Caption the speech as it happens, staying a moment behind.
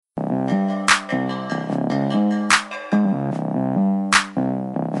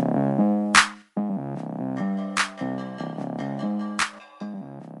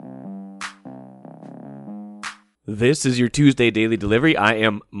This is your Tuesday Daily Delivery. I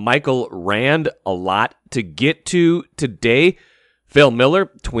am Michael Rand. A lot to get to today. Phil Miller,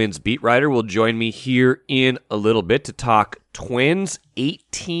 Twins beat writer, will join me here in a little bit to talk Twins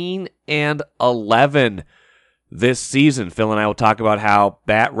 18-11 this season. Phil and I will talk about how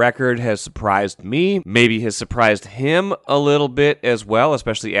that record has surprised me, maybe has surprised him a little bit as well,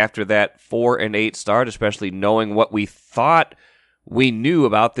 especially after that 4-8 start, especially knowing what we thought we knew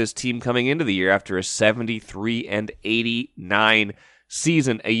about this team coming into the year after a 73-89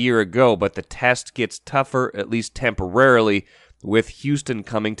 season a year ago. But the test gets tougher, at least temporarily, with Houston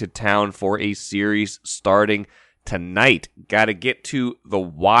coming to town for a series starting tonight. Got to get to the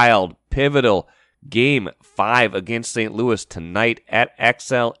Wild, pivotal Game 5 against St. Louis tonight at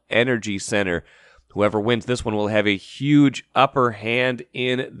Xcel Energy Center. Whoever wins this one will have a huge upper hand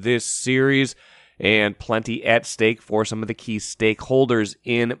in this series, and plenty at stake for some of the key stakeholders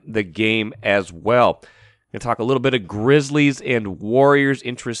in the game as well. Going to talk a little bit of Grizzlies and Warriors.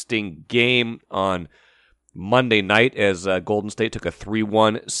 Interesting game on Monday night as Golden State took a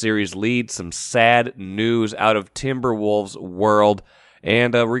 3-1 series lead. Some sad news out of Timberwolves world,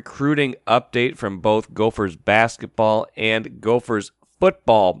 and a recruiting update from both Gophers basketball and Gophers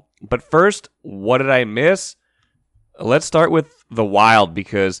football. But first, what did I miss? Let's start with the Wild,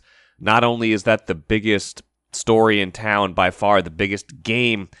 because not only is that the biggest story in town by far, the biggest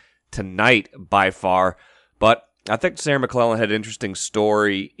game tonight by far, but I think Sarah McClellan had an interesting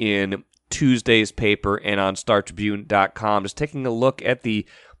story in Tuesday's paper and on StarTribune.com, just taking a look at the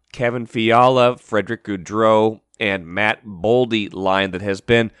Kevin Fiala, Frederick Gaudreau, and Matt Boldy line that has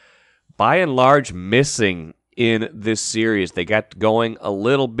been, by and large, missing in this series. They got going a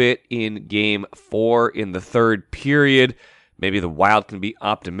little bit in Game 4 in the third period. Maybe the Wild can be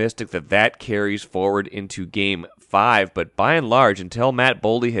optimistic that that carries forward into Game 5, but by and large, until Matt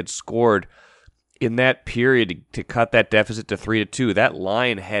Boldy had scored in that period to cut that deficit to 3-2, that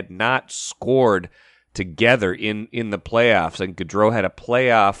line had not scored together in the playoffs. And Gaudreau had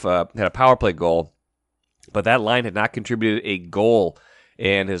a power play goal, but that line had not contributed a goal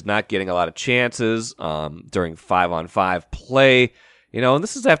and is not getting a lot of chances during 5-on-5 play. And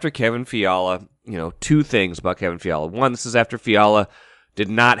this is after Kevin Fiala. Two things about Kevin Fiala. One, this is after Fiala did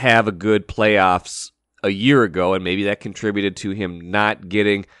not have a good playoffs a year ago, and maybe that contributed to him not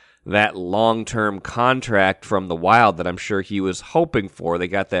getting that long-term contract from the Wild that I'm sure he was hoping for. They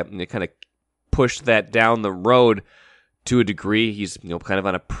got that, and they kind of pushed that down the road to a degree. He's kind of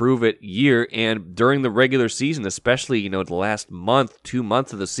on a prove-it year, and during the regular season, especially the last 2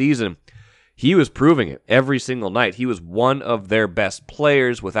 months of the season, he was proving it every single night. He was one of their best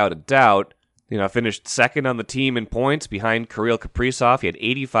players without a doubt. Finished second on the team in points behind Kirill Kaprizov. He had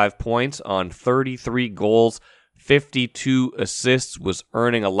 85 points on 33 goals, 52 assists, was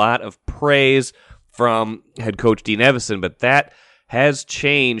earning a lot of praise from head coach Dean Evason, but that has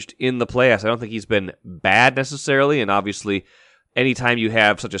changed in the playoffs. I don't think he's been bad necessarily, and obviously anytime you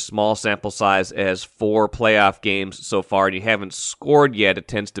have such a small sample size as 4 playoff games so far and you haven't scored yet, it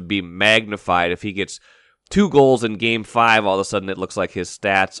tends to be magnified. If he gets 2 goals in Game 5, all of a sudden it looks like his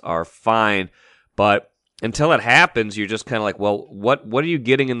stats are fine. But until it happens, you're just kind of like, well, what are you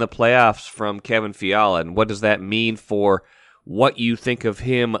getting in the playoffs from Kevin Fiala, and what does that mean for what you think of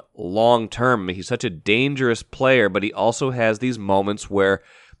him long term? He's such a dangerous player, but he also has these moments where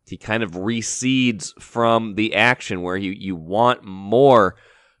he kind of recedes from the action, where you want more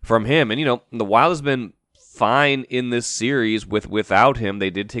from him. And, the Wild has been fine in this series without him. They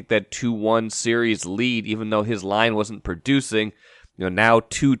did take that 2-1 series lead, even though his line wasn't producing. Now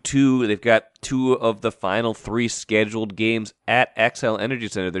 2-2. They've got 2 of the final 3 scheduled games at Xcel Energy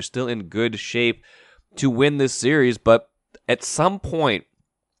Center. They're still in good shape to win this series, but at some point,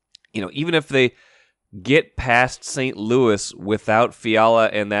 even if they get past St. Louis without Fiala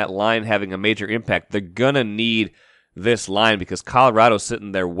and that line having a major impact, they're going to need this line because Colorado's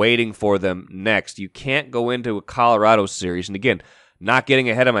sitting there waiting for them next. You can't go into a Colorado series, and again, not getting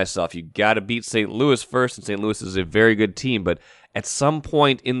ahead of myself, you got to beat St. Louis first, and St. Louis is a very good team, but at some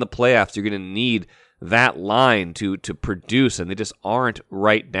point in the playoffs, you're going to need that line to produce, and they just aren't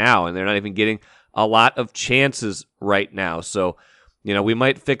right now, and they're not even getting a lot of chances right now. So, we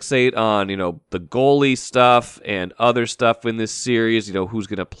might fixate on, the goalie stuff and other stuff in this series, who's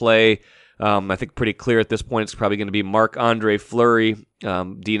going to play. I think pretty clear at this point it's probably going to be Marc-Andre Fleury.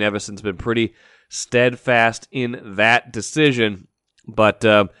 Dean Evason's been pretty steadfast in that decision, but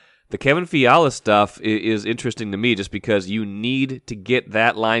the Kevin Fiala stuff is interesting to me just because you need to get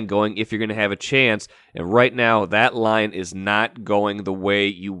that line going if you're going to have a chance, and right now that line is not going the way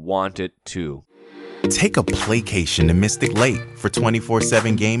you want it to. Take a playcation to Mystic Lake for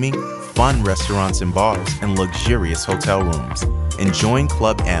 24/7 gaming, fun restaurants and bars, and luxurious hotel rooms. And join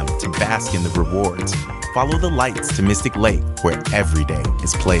Club M to bask in the rewards. Follow the lights to Mystic Lake, where every day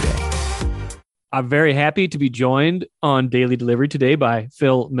is playday. I'm very happy to be joined on Daily Delivery today by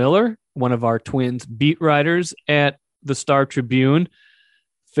Phil Miller, one of our Twins beat writers at the Star Tribune.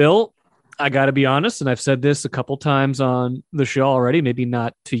 Phil, I got to be honest, and I've said this a couple times on the show already, maybe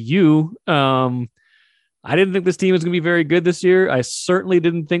not to you. I didn't think this team was going to be very good this year. I certainly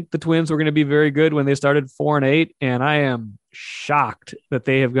didn't think the Twins were going to be very good when they started 4-8, and I am shocked that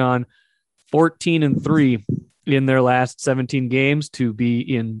they have gone 14-3 in their last 17 games to be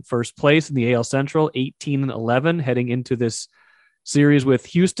in first place in the AL Central, 18-11 heading into this series with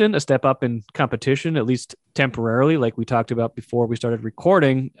Houston, a step up in competition, at least temporarily, like we talked about before we started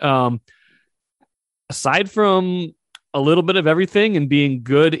recording. Aside from a little bit of everything and being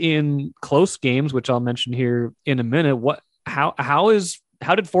good in close games, which I'll mention here in a minute, how did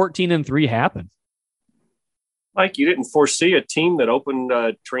 14-3 happen? Mike, you didn't foresee a team that opened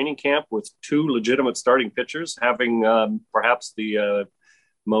training camp with two legitimate starting pitchers, having perhaps the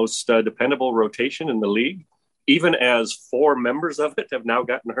most dependable rotation in the league, even as four members of it have now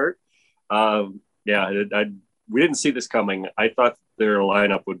gotten hurt. We didn't see this coming. I thought their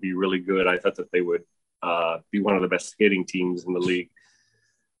lineup would be really good. I thought that they would be one of the best hitting teams in the league,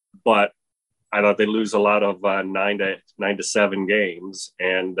 but I thought they'd lose a lot of 9-7 games,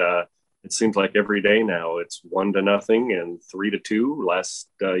 and it seems like every day now it's 1-0 and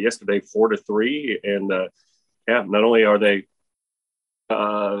 3-2. Yesterday 4-3, and not only are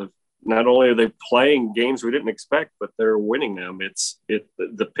they playing games we didn't expect, but they're winning them.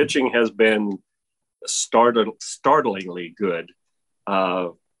 The pitching has been startlingly good,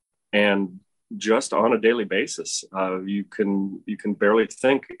 and just on a daily basis, you can barely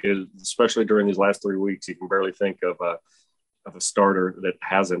think, especially during these last 3 weeks, you can barely think of a starter that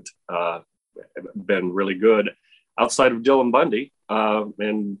hasn't been really good outside of Dylan Bundy.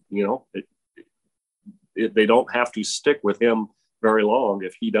 And they don't have to stick with him very long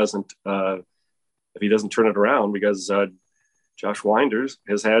if he doesn't turn it around, because Josh Winders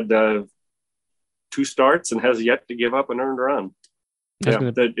has had 2 starts and has yet to give up an earned run.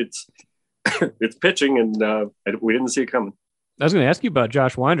 It's pitching, and we didn't see it coming. I was going to ask you about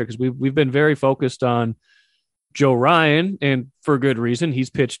Josh Winder, because we've been very focused on Joe Ryan, and for good reason. He's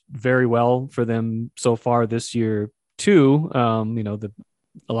pitched very well for them so far this year too. A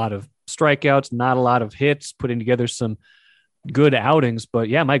lot of strikeouts, not a lot of hits, putting together some good outings. But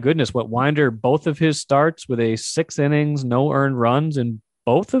yeah, my goodness, what Winder, both of his starts with a 6 innings, no earned runs in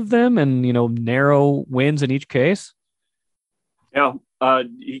both of them, and narrow wins in each case. Yeah.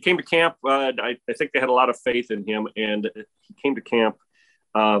 He came to camp. I think they had a lot of faith in him, and he came to camp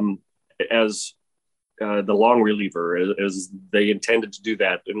as the long reliever, as they intended to do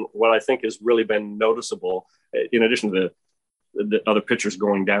that. And what I think has really been noticeable, in addition to the other pitchers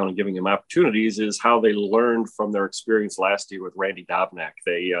going down and giving him opportunities, is how they learned from their experience last year with Randy Dobnak.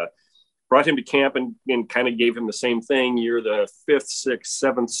 They brought him to camp and kind of gave him the same thing. You're the 5th, 6th,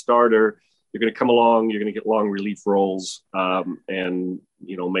 7th starter. You're going to come along, you're going to get long relief roles, and,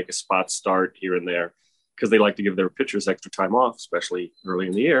 make a spot start here and there, because they like to give their pitchers extra time off, especially early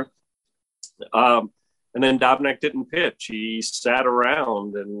in the year. And then Dobnak didn't pitch. He sat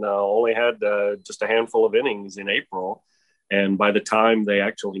around and only had just a handful of innings in April. And by the time they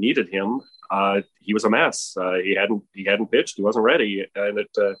actually needed him, he was a mess. He hadn't pitched. He wasn't ready. And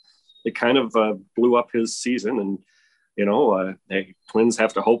it kind of blew up his season. And the Twins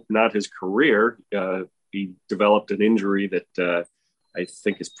have to hope not his career. He developed an injury that I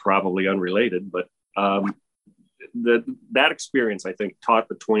think is probably unrelated, but that experience, I think, taught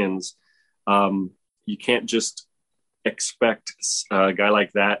the Twins you can't just expect a guy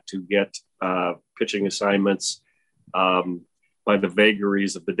like that to get pitching assignments by the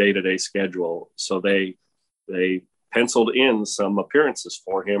vagaries of the day-to-day schedule. So they penciled in some appearances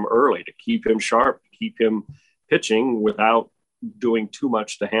for him early to keep him sharp, to keep him pitching without doing too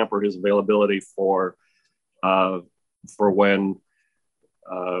much to hamper his availability for when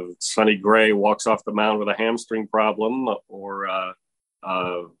Sonny Gray walks off the mound with a hamstring problem, or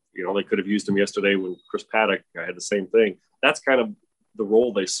they could have used him yesterday when Chris Paddock had the same thing. That's kind of the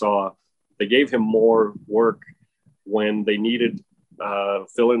role they saw. They gave him more work when they needed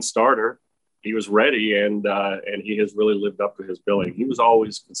fill-in starter. He was ready, and he has really lived up to his billing. He was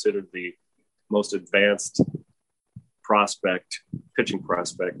always considered the most advanced pitching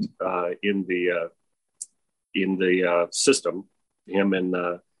prospect in the system, him and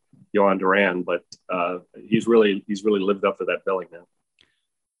Yohan Duran, but he's really lived up to that billing now.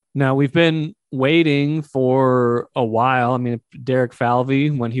 Now, we've been waiting for a while. I mean, Derek Falvey,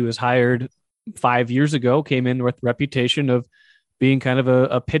 when he was hired 5 years ago, came in with reputation of being kind of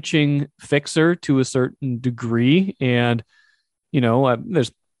a pitching fixer to a certain degree. And,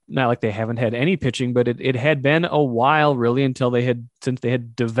 there's not like they haven't had any pitching, but it had been a while really since they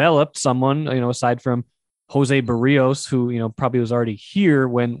had developed someone, aside from Jose Barrios, who, probably was already here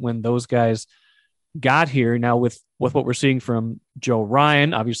when those guys got here. Now with what we're seeing from Joe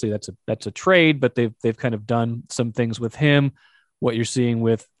Ryan, obviously that's a trade, but they've kind of done some things with him. What you're seeing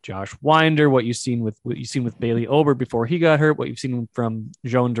with Josh Winder, what you've seen with Bailey Ober before he got hurt, what you've seen from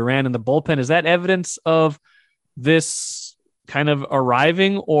Joan Duran in the bullpen, is that evidence of this kind of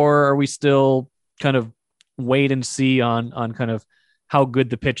arriving, or are we still kind of wait and see on kind of how good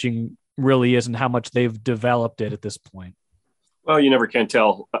the pitching really is and how much they've developed it at this point? Well, you never can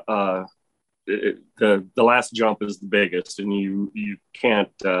tell. The last jump is the biggest, and you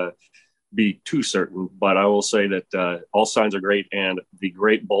can't be too certain. But I will say that all signs are great, and the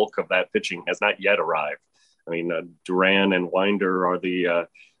great bulk of that pitching has not yet arrived. I mean, Duran and Winder are the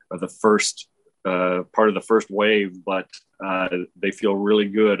first part of the first wave, but they feel really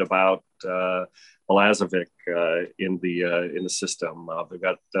good about Milazovic in the system. They've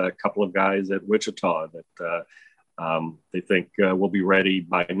got a couple of guys at Wichita that they think will be ready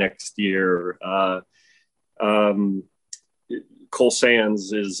by next year. Cole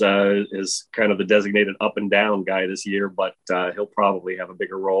Sands is kind of the designated up and down guy this year, but he'll probably have a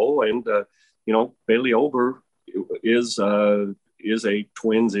bigger role. And Bailey Ober is a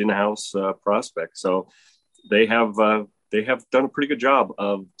Twins in-house prospect, so they have done a pretty good job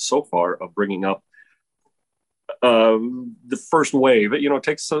so far of bringing up the first wave. It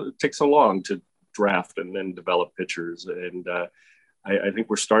takes so long to draft and then develop pitchers, and I think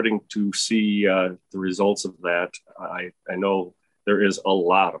we're starting to see the results of that. I know there is a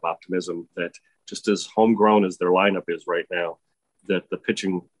lot of optimism that, just as homegrown as their lineup is right now, that the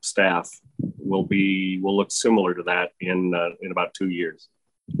pitching staff will look similar to that in about 2 years.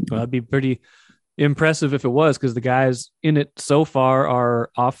 Well, that'd be pretty impressive if it was, because the guys in it so far are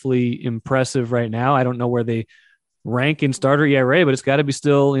awfully impressive right now. I don't know where they rank in starter ERA, but it's got to be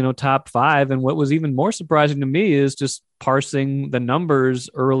still, top 5. And what was even more surprising to me is just parsing the numbers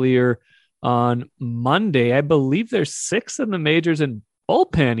earlier on Monday. I believe there's 6th in the majors in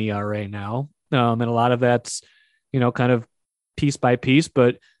bullpen ERA now. And a lot of that's, kind of piece by piece,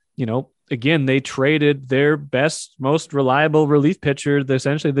 but, again, they traded their best, most reliable relief pitcher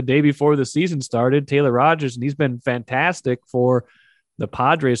essentially the day before the season started, Taylor Rogers, and he's been fantastic for the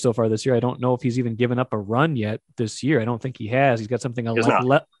Padres so far this year. I don't know if he's even given up a run yet this year. I don't think he has. He's got something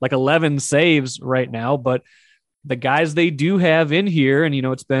like 11 saves right now, but the guys they do have in here, and,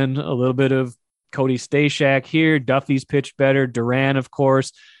 it's been a little bit of Cody Stashak here. Duffy's pitched better. Duran, of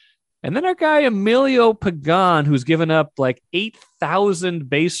course. And then our guy, Emilio Pagan, who's given up like 8,000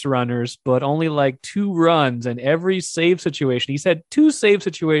 base runners, but only like 2 runs in every save situation. He's had 2 save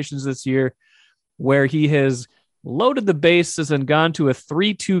situations this year where he has loaded the bases and gone to a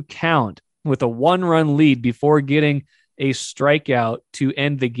 3-2 count with a 1-run lead before getting a strikeout to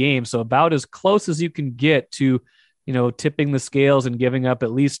end the game. So about as close as you can get to, tipping the scales and giving up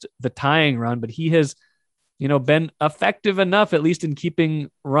at least the tying run. But he has, been effective enough, at least in keeping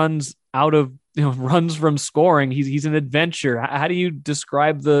runs out of, runs from scoring. He's an adventure. How do you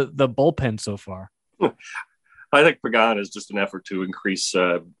describe the bullpen so far? I think Pagan is just an effort to increase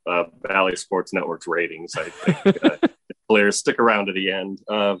Valley Sports Network's ratings. I think players stick around to the end.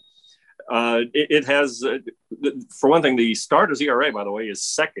 It has, for one thing, the starters ERA, by the way, is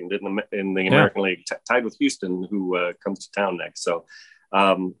 2nd in the American League, tied with Houston, who comes to town next. So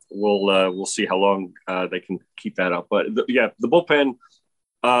we'll see how long they can keep that up. But the bullpen.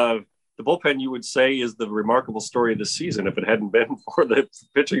 The bullpen, you would say, is the remarkable story of the season if it hadn't been for the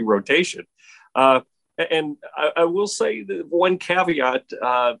pitching rotation. And I will say that one caveat,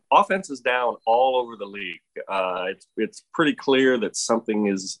 offense is down all over the league. It's pretty clear that something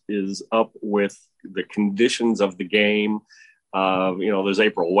is up with the conditions of the game. There's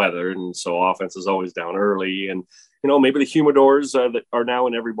April weather, and so offense is always down early. And, maybe the humidors that are now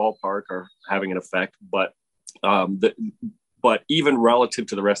in every ballpark are having an effect. But even relative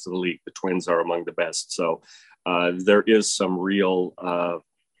to the rest of the league, the Twins are among the best. So there is some real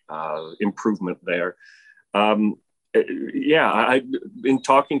improvement there. In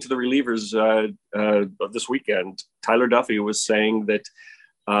talking to the relievers this weekend, Tyler Duffy was saying that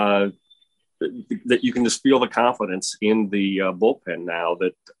you can just feel the confidence in the bullpen now,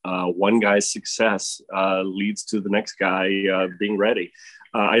 that one guy's success leads to the next guy being ready.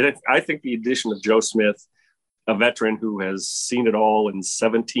 I think the addition of Joe Smith a veteran who has seen it all in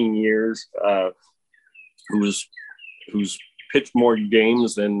 17 years, who's pitched more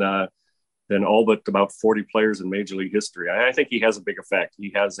games than all but about 40 players in Major League history. I think he has a big effect.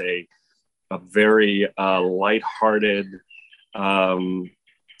 He has a very lighthearted,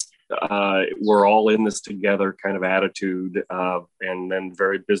 we're all in this together kind of attitude, and then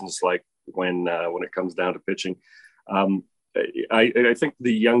very businesslike when it comes down to pitching. I think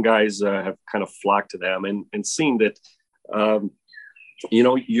the young guys have kind of flocked to them and seen that,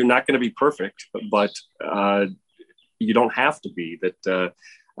 you're not going to be perfect, but you don't have to be. That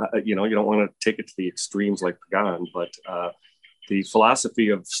you don't want to take it to the extremes like Pagan, but the philosophy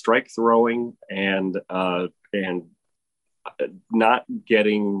of strike throwing and not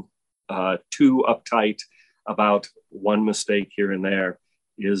getting too uptight about one mistake here and there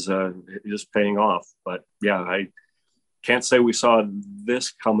is paying off. But yeah, I can't say we saw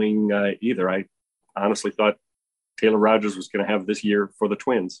this coming either. I honestly thought Taylor Rogers was going to have this year for the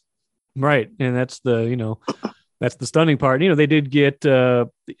Twins. Right. And that's the, that's the stunning part. They did get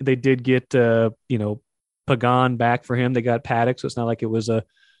Pagan back for him. They got Paddock. So it's not like it was a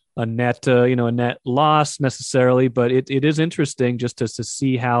net loss necessarily, but it is interesting just to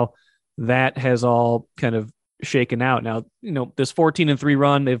see how that has all kind of shaken out. Now, this 14-3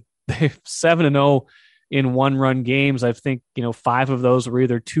 run, they've 7-0 in 1-run games. I think, 5 of those were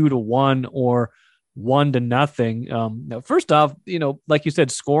either 2-1 or 1-0. Now, first off, like you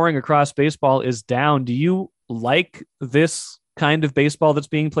said, scoring across baseball is down. Do you like this kind of baseball that's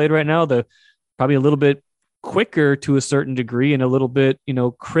being played right now? The probably a little bit quicker to a certain degree and a little bit,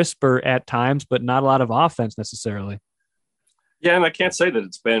 crisper at times, but not a lot of offense necessarily. Yeah. And I can't say that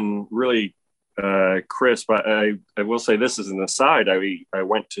it's been really crisp. I will say this as an aside. I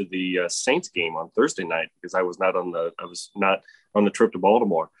went to the Saints game on Thursday night because I was not on the trip to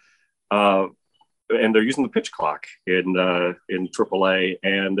Baltimore. And they're using the pitch clock in AAA,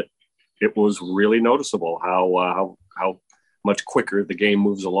 and it was really noticeable how much quicker the game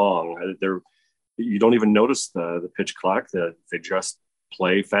moves along. You don't even notice the pitch clock; they just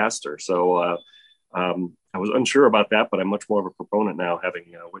play faster. So I was unsure about that, but I'm much more of a proponent now, having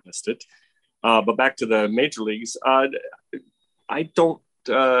witnessed it. But back to the major leagues, I don't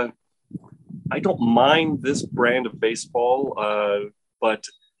mind this brand of baseball, but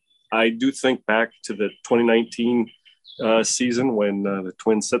I do think back to the 2019 season when the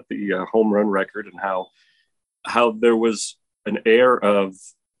Twins set the home run record, and how there was an air of,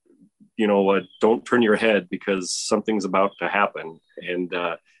 don't turn your head because something's about to happen. And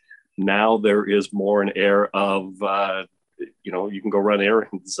now there is more an air of, you can go run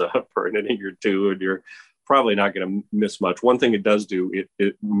errands for an inning or two, and you're probably not going to miss much. One thing it does do,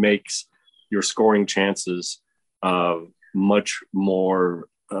 it makes your scoring chances much more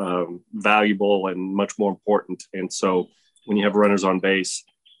valuable and much more important. And so when you have runners on base,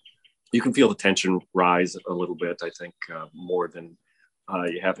 you can feel the tension rise a little bit, I think, more than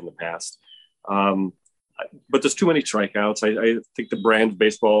you have in the past. But there's too many strikeouts. I think the brand of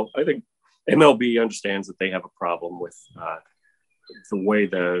baseball, I think MLB understands that they have a problem with the way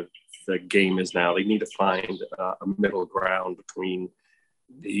the game is now. They need to find a middle ground between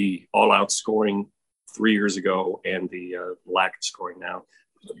the all-out scoring 3 years ago and the lack of scoring now.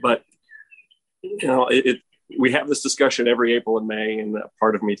 But, we have this discussion every April and May, and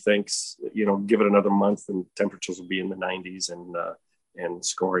part of me thinks, give it another month and temperatures will be in the 90s and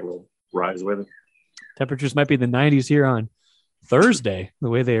scoring will rise with it. Temperatures might be in the 90s here on Thursday, the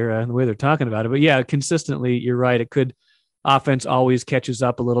way they're talking about it. But yeah, consistently, you're right. Offense always catches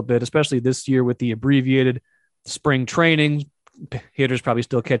up a little bit, especially this year with the abbreviated spring training. Hitters probably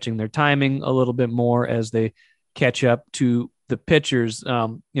still catching their timing a little bit more as they catch up to the pitchers.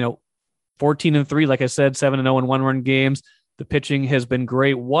 14-3, like I said, 7-0 in 1-run games. The pitching has been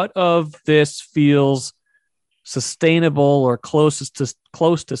great. What of this feels sustainable or close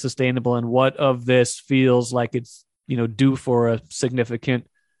to sustainable, and what of this feels like it's due for a significant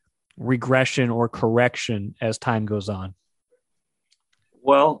regression or correction as time goes on?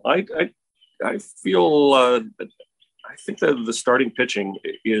 Well, I feel I think that the starting pitching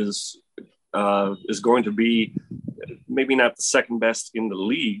is going to be maybe not the second best in the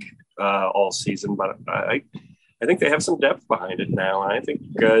league all season, but I think they have some depth behind it now. And I think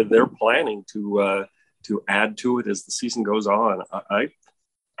they're planning to add to it as the season goes on.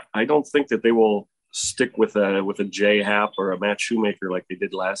 I don't think that they will stick with a Jay Happ or a Matt Shoemaker like they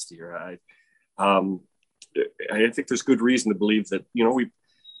did last year. I think there's good reason to believe that,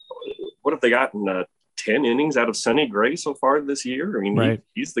 what have they gotten? 10 innings out of Sonny Gray so far this year. I mean, right.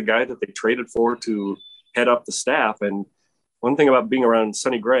 He's the guy that they traded for to head up the staff. And one thing about being around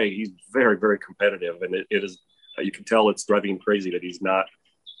Sonny Gray, he's very, very competitive, and it is, you can tell it's driving him crazy that he's not,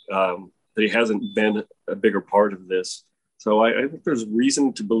 that he hasn't been a bigger part of this. So I think there's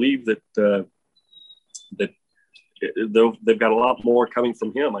reason to believe that they've got a lot more coming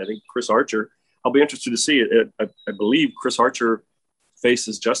from him. I think Chris Archer, I'll be interested to see it. I believe Chris Archer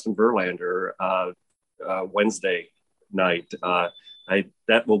faces Justin Verlander Wednesday night.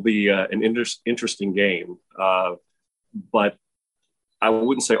 That will be an interesting game. But I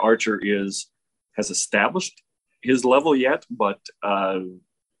wouldn't say Archer has established his level yet, but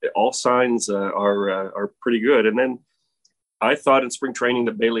all signs are pretty good. And then I thought in spring training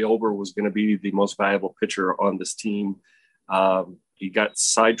that Bailey Ober was going to be the most valuable pitcher on this team. He got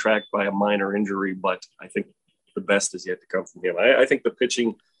sidetracked by a minor injury, but I think the best is yet to come from him. I think the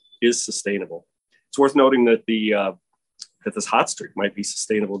pitching is sustainable. It's worth noting that that this hot streak might be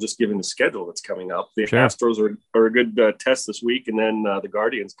sustainable just given the schedule that's coming up. The Astros are a good test this week, and then the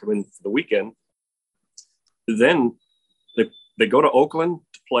Guardians come in for the weekend. Then they go to Oakland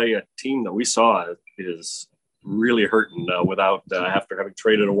to play a team that we saw is really hurting without after having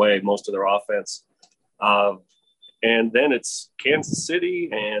traded away most of their offense. And then it's Kansas City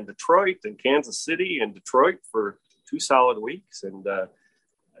and Detroit, and Kansas City and Detroit for 2 solid weeks. And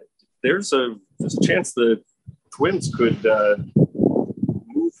there's a chance the Twins could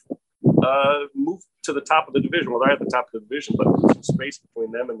move to the top of the division. Well, they're at the top of the division, but there's some space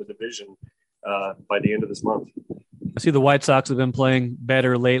between them and the division by the end of this month. I see the White Sox have been playing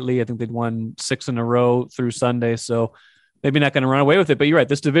better lately. I think they'd won 6 in a row through Sunday, so maybe not going to run away with it. But you're right,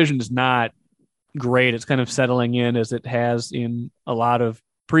 this division is not great. It's kind of settling in as it has in a lot of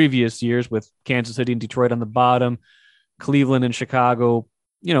previous years, with Kansas City and Detroit on the bottom, Cleveland and Chicago,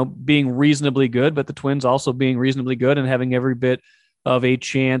 being reasonably good, but the Twins also being reasonably good and having every bit of a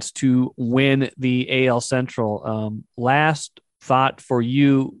chance to win the AL Central. Last thought for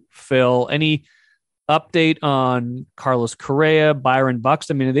you, Phil, any update on Carlos Correa, Byron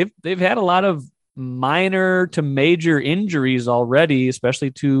Buxton? I mean, they've had a lot of minor to major injuries already,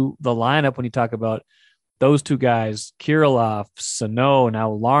 especially to the lineup when you talk about those two guys, Kirilloff, Sano, now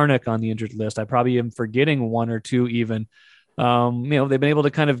Larnach on the injured list. I probably am forgetting one or two even. They've been able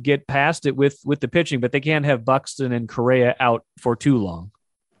to kind of get past it with the pitching, but they can't have Buxton and Correa out for too long.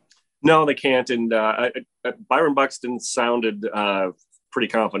 No, they can't. And Byron Buxton sounded pretty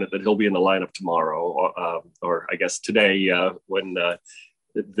confident that he'll be in the lineup tomorrow, or I guess today when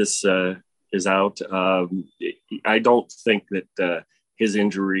this is out. I don't think that his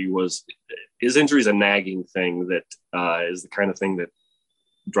injury is a nagging thing that is the kind of thing that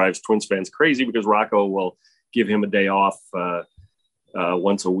drives Twins fans crazy, because Rocco will give him a day off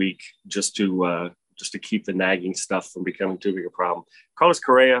once a week just to keep the nagging stuff from becoming too big a problem. Carlos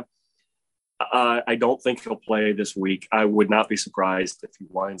Correa, I don't think he'll play this week. I would not be surprised if he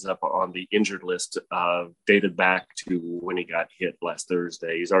winds up on the injured list dated back to when he got hit last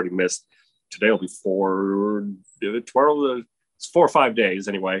Thursday. He's already missed. Today will be 4 or 5 days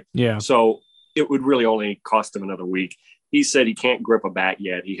anyway. Yeah. So it would really only cost him another week. He said he can't grip a bat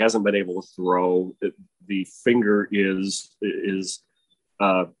yet. He hasn't been able to throw. The finger is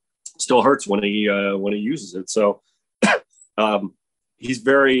still hurts when he uses it. So he's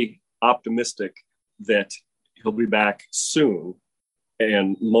very optimistic that he'll be back soon,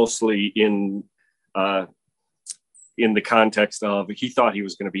 and mostly in the context of he thought he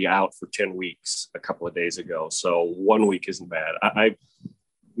was going to be out for 10 weeks a couple of days ago. So 1 week isn't bad.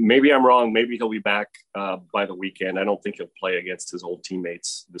 Maybe I'm wrong. Maybe he'll be back by the weekend. I don't think he'll play against his old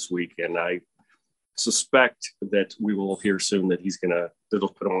teammates this week. And I suspect that we will hear soon that they'll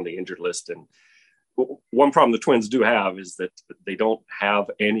put him on the injured list. And one problem the Twins do have is that they don't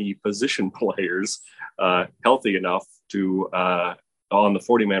have any position players healthy enough to on the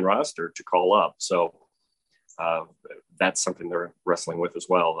 40-man roster to call up. So that's something they're wrestling with as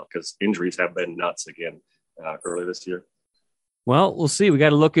well, because injuries have been nuts again early this year. Well, we'll see. We got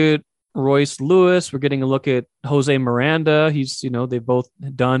to look at Royce Lewis. We're getting a look at Jose Miranda. He's, they've both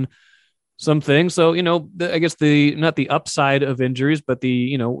done some things. So, I guess not the upside of injuries, but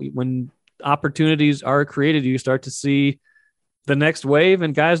when opportunities are created, you start to see the next wave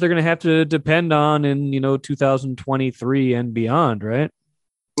and guys they're going to have to depend on in, 2023 and beyond, right?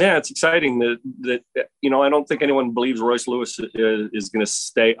 Yeah, it's exciting that I don't think anyone believes Royce Lewis is going to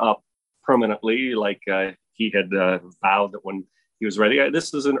stay up permanently like he had vowed that when he was ready.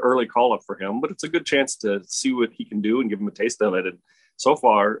 This is an early call-up for him, but it's a good chance to see what he can do and give him a taste of it. And so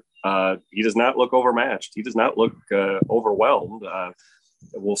far, he does not look overmatched. He does not look overwhelmed.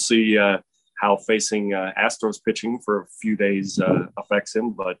 We'll see how facing Astros pitching for a few days affects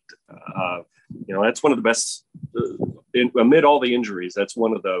him. But, that's one of the best, amid all the injuries, that's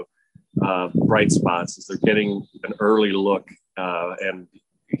one of the bright spots is they're getting an early look. And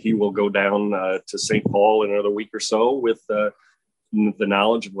he will go down to St. Paul in another week or so with the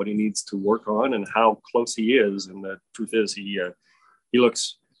knowledge of what he needs to work on and how close he is. And the truth is he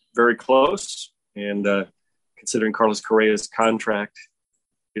looks very close. And considering Carlos Correa's contract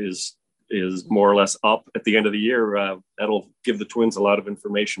is more or less up at the end of the year, that'll give the Twins a lot of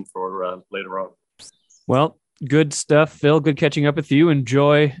information for later on. Well, good stuff, Phil. Good catching up with you.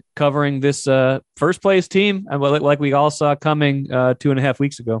 Enjoy covering this first place team, like we all saw coming 2.5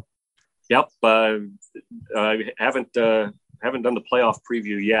 weeks ago. Yep. I haven't done the playoff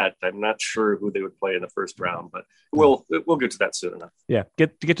preview yet. I'm not sure who they would play in the first round, but we'll get to that soon enough. Yeah,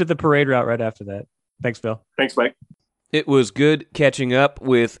 get to the parade route right after that. Thanks, Phil. Thanks, Mike. It was good catching up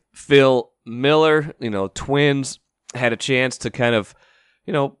with Phil Miller. Twins had a chance to kind of,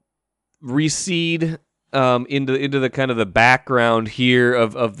 recede into the kind of the background here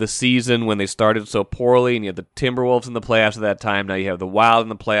of the season when they started so poorly, and you had the Timberwolves in the playoffs at that time. Now you have the Wild in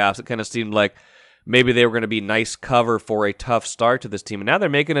the playoffs. It kind of seemed like maybe they were going to be nice cover for a tough start to this team, and now they're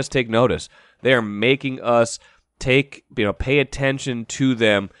making us take notice. They are making us pay attention to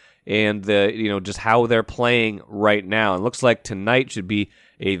them and just how they're playing right now. It looks like tonight should be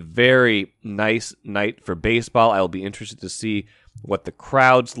a very nice night for baseball. I'll be interested to see what the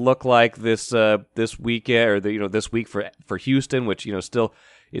crowds look like this weekend or this week for Houston, which still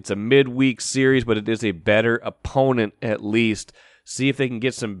it's a midweek series, but it is a better opponent at least. See if they can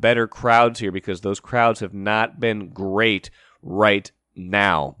get some better crowds here because those crowds have not been great right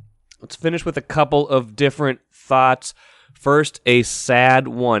now. Let's finish with a couple of different thoughts. First, a sad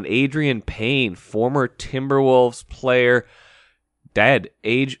one. Adrian Payne, former Timberwolves player, dead,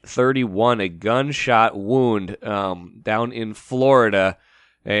 age 31, a gunshot wound down in Florida.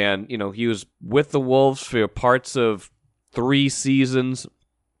 And, he was with the Wolves for parts of 3 seasons,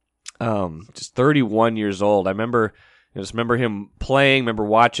 just 31 years old. I just remember him playing, remember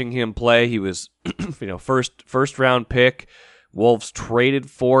watching him play. He was, first round pick. Wolves traded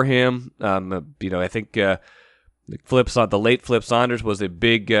for him. I think the late Flip Saunders was a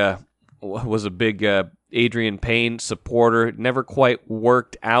big Adrian Payne supporter. It never quite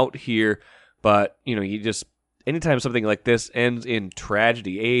worked out here, but anytime something like this ends in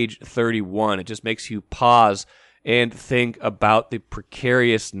tragedy, age 31, it just makes you pause and think about the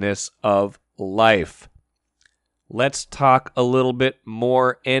precariousness of life. Let's talk a little bit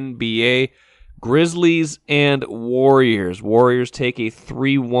more NBA. Grizzlies and Warriors. Warriors take a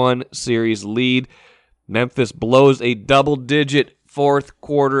 3-1 series lead. Memphis blows a double-digit fourth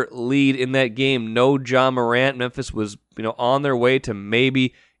quarter lead in that game. No Ja Morant. Memphis was, on their way to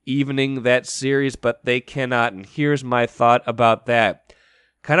maybe evening that series, but they cannot. And here's my thought about that.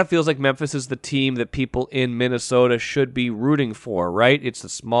 Kind of feels like Memphis is the team that people in Minnesota should be rooting for, right? It's a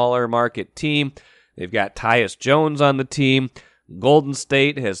smaller market team. They've got Tyus Jones on the team. Golden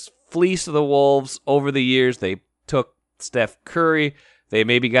State has fleeced the Wolves over the years. They took Steph Curry. They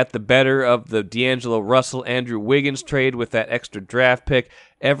maybe got the better of the D'Angelo Russell, Andrew Wiggins trade with that extra draft pick.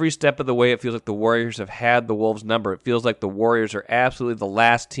 Every step of the way, it feels like the Warriors have had the Wolves' number. It feels like the Warriors are absolutely the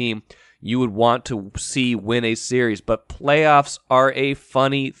last team you would want to see win a series. But playoffs are a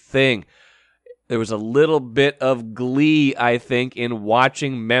funny thing. There was a little bit of glee, I think, in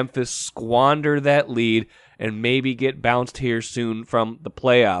watching Memphis squander that lead and maybe get bounced here soon from the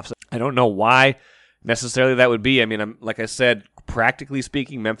playoffs. I don't know why necessarily that would be. I mean, like I said, practically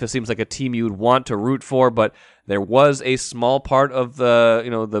speaking, Memphis seems like a team you would want to root for, but there was a small part of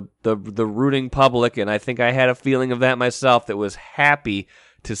the rooting public, and I think I had a feeling of that myself, that was happy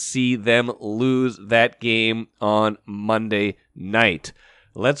to see them lose that game on Monday night.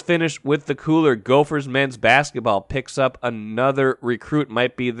 Let's finish with the cooler. Gophers men's basketball picks up another recruit.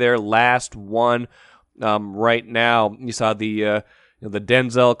 Might be their last one right now. You saw the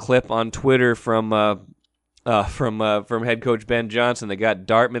Denzel clip on Twitter from head coach Ben Johnson. They got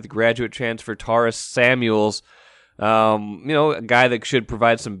Dartmouth graduate transfer Taurus Samuels, a guy that should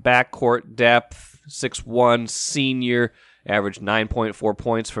provide some backcourt depth. 6'1", senior, averaged 9.4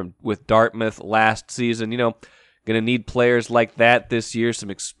 points with Dartmouth last season. Going to need players like that this year, some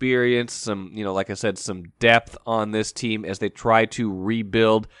experience, some, like I said, some depth on this team as they try to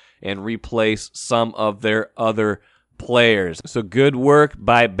rebuild and replace some of their other players. So good work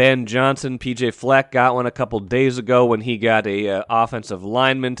by Ben Johnson. PJ Fleck got one a couple days ago when he got a offensive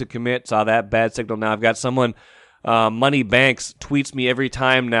lineman to commit. Saw that bad signal. Now I've got someone, Money Banks tweets me every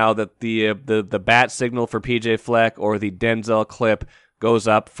time now that the bat signal for PJ Fleck or the Denzel clip goes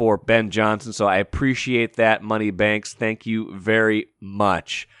up for Ben Johnson. So I appreciate that, Money Banks. Thank you very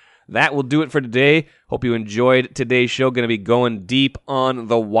much. That will do it for today. Hope you enjoyed today's show. Going to be going deep on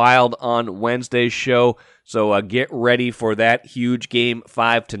the Wild on Wednesday's show. So get ready for that huge Game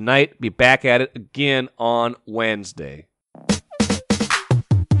 5 tonight. Be back at it again on Wednesday.